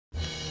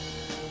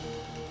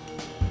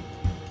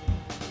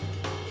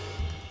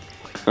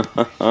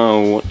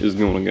What is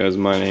going on, guys?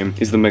 My name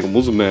is the Mega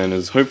Man,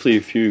 as hopefully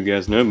a few of you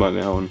guys know by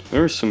now, and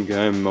there is some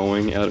guy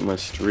mowing out at my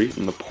street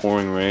in the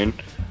pouring rain,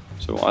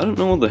 so I don't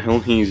know what the hell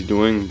he's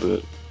doing,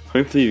 but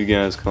hopefully you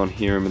guys can't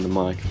hear him in the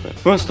mic. But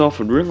first off,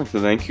 I'd really like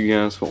to thank you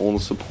guys for all the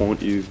support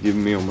you've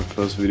given me on my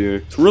first video.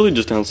 It's really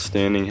just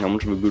outstanding how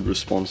much of a good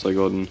response I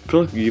got, and I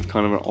feel like I give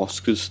kind of an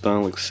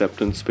Oscars-style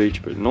acceptance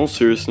speech, but in all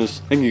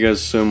seriousness, thank you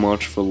guys so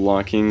much for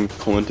liking,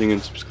 commenting,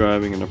 and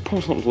subscribing, and I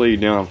promise not to let you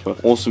down for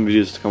awesome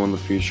videos to come in the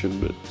future.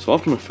 But so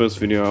after my first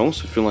video, I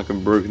also feel like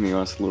I've broken the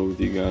ice a little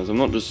with you guys. I'm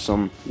not just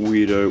some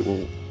weirdo,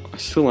 well, I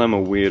still am a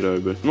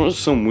weirdo, but not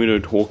just some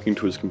weirdo talking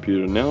to his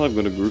computer. Now I've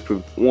got a group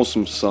of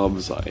awesome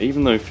subs,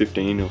 even though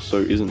 15 or so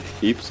isn't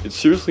heaps. It's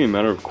seriously a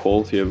matter of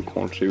quality over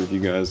quantity with you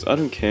guys. I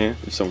don't care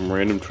if some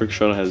random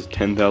trickshot has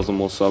 10,000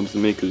 more subs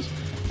than me, because,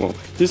 well,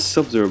 his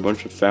subs are a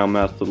bunch of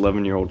foul-mouthed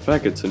 11-year-old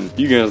faggots, and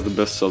you guys are the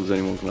best subs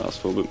anyone can ask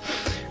for. But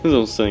as I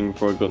was saying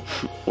before I got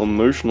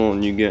emotional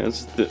on you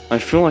guys, that I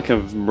feel like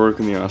I've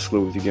broken the ice a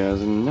little with you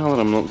guys, and now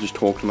that I'm not just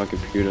talking to my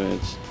computer,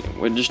 it's,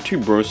 we're just two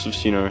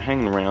brosifs,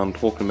 hanging around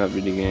talking about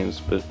video games.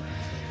 But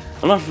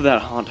enough of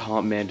that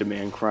heart-to-heart,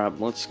 man-to-man crap.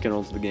 Let's get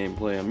on to the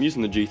gameplay. I'm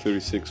using the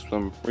G36 for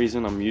some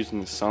reason. I'm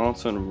using the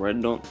silencer and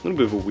red dot. A little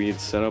bit of a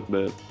weird setup,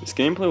 but this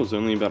gameplay was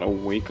only about a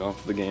week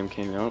after the game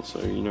came out, so,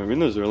 in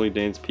those early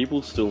days, people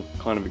were still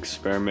kind of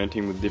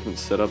experimenting with different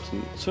setups,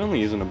 and it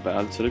certainly isn't a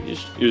bad setup. You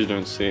just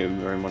don't see it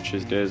very much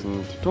these days.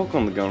 And to talk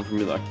on the gun for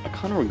me, like, I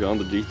kind of regard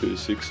the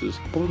G36 as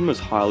probably the most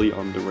highly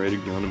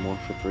underrated gun in Modern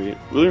Warfare 3. It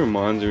really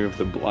reminds me of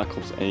the Black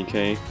Ops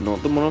AK,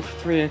 not the Modern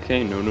Warfare 3 AK,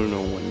 no,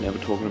 we're never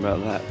talking about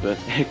that, but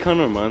it kind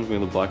of reminds me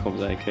of the Black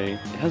Ops AK. It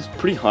has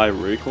pretty high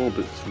recoil,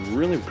 but it's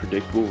really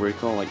predictable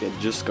recoil, like it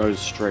just goes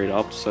straight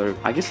up, so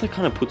I guess that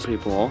kind of puts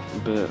people off,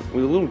 but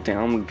with a little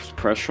downward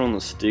pressure on the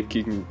stick,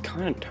 you can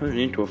kind of turn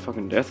it into a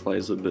fucking death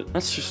laser. But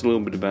that's just a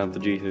little bit about the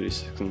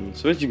G36, and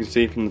so as you can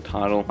see from the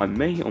title, I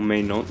may or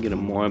may not get a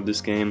MOAB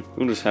this game.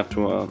 We'll just have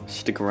to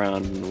stick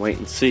around and wait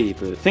and see.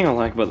 But the thing I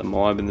like about the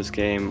MOAB in this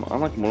game, I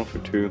like Modern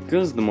Warfare 2,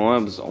 because the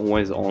MOAB is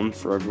always on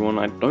for everyone.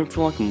 I don't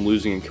feel like I'm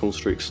losing a kill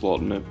streak slot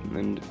in it,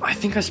 and I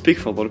think I speak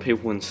for a lot of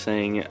people when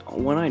saying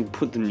when I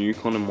put the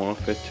nuke on in Modern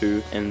Warfare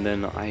 2 and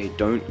then I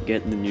don't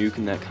get the nuke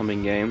in that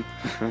coming game,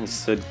 I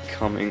said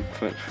coming,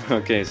 but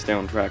okay, stay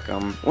on track.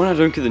 When I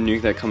don't get the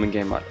nuke that coming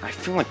game, I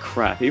feel like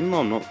crap. Even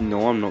though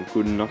I'm not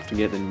good enough to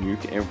get the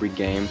nuke every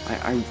game,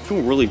 I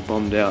feel really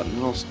bummed out, and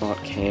then I'll start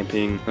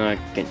camping, then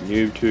I get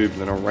noob tube,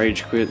 then I'll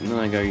rage quit, and then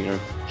I go,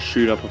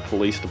 shoot up a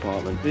police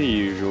department, the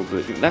usual.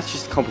 But that's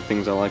just a couple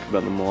things I like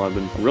about the MOAB,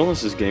 and I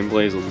realize this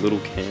gameplay is a little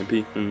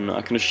campy, and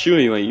I can assure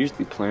you I used to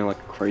be playing like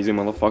a crazy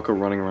motherfucker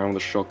running around with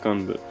a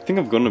shotgun, but I think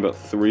I've gotten about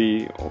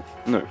 4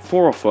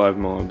 or 5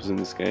 MOABs in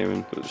this game,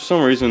 and for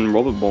some reason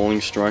Robert Bowling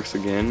strikes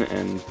again,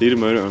 and Theater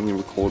Mode only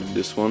recorded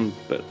this one,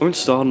 but I won't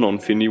start on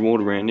Infinity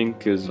Ward ranting,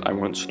 because I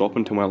won't stop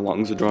until my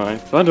lungs are dry.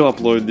 So I had to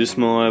upload this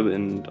MOAB,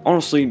 and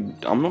honestly,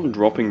 I'm not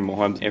dropping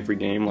MOABs every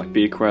game like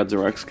Beer Crads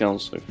or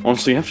X-Scals, so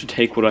honestly, I have to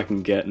take what I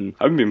can get, and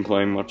I haven't been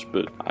playing much,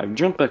 but I've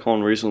jumped back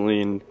on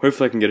recently, and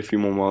hopefully I can get a few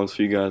more MOABs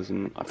for you guys,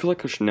 and I feel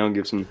like I should now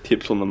give some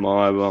tips on the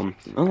MOAB.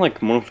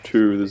 Unlike Modern Warfare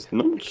 2, there's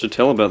not much to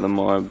tell about the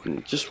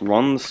MOAB. Just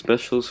run the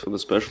specialist for the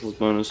specialist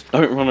bonus.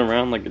 Don't run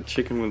around like a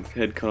chicken with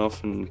head cut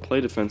off and play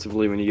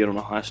defensively when you get on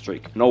a high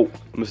streak. No,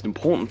 the most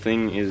important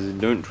thing is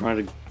don't try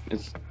to,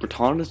 as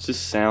retarded as this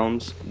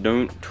sounds,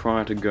 don't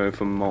try to go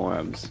for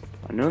MOABs.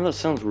 I know that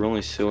sounds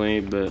really silly,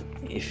 but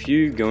if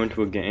you go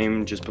into a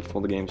game just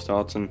before the game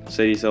starts and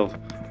say to yourself,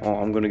 oh,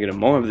 I'm gonna get a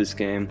MOAB this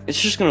game, it's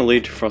just gonna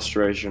lead to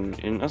frustration,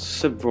 and as I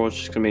said before, it's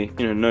just gonna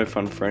be, no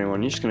fun for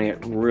anyone. You're just gonna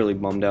get really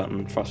bummed out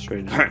and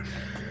frustrated.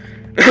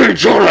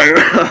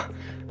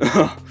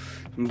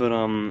 But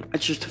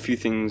it's just a few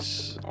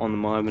things on the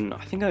MOAB, and I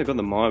think I got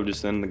the MOAB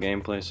just then in the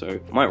gameplay, so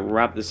I might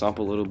wrap this up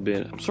a little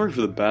bit. I'm sorry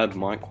for the bad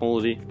mic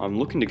quality. I'm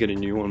looking to get a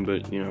new one,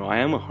 but I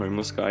am a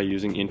homeless guy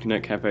using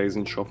internet cafes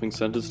and shopping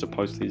centers to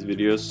post these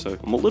videos, so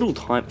I'm a little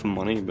tight for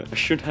money, but I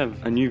should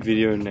have a new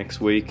video next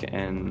week.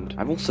 And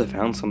I've also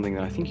found something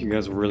that I think you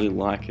guys will really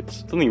like. It's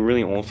something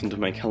really awesome to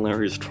make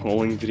hilarious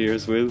trolling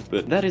videos with,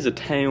 but that is a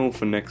tale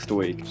for next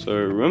week. So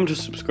remember to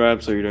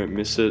subscribe so you don't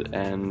miss it,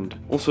 and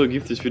also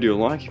give this video a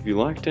like if you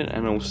liked it,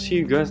 and I'll see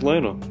you guys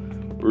later.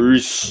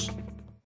 Peace.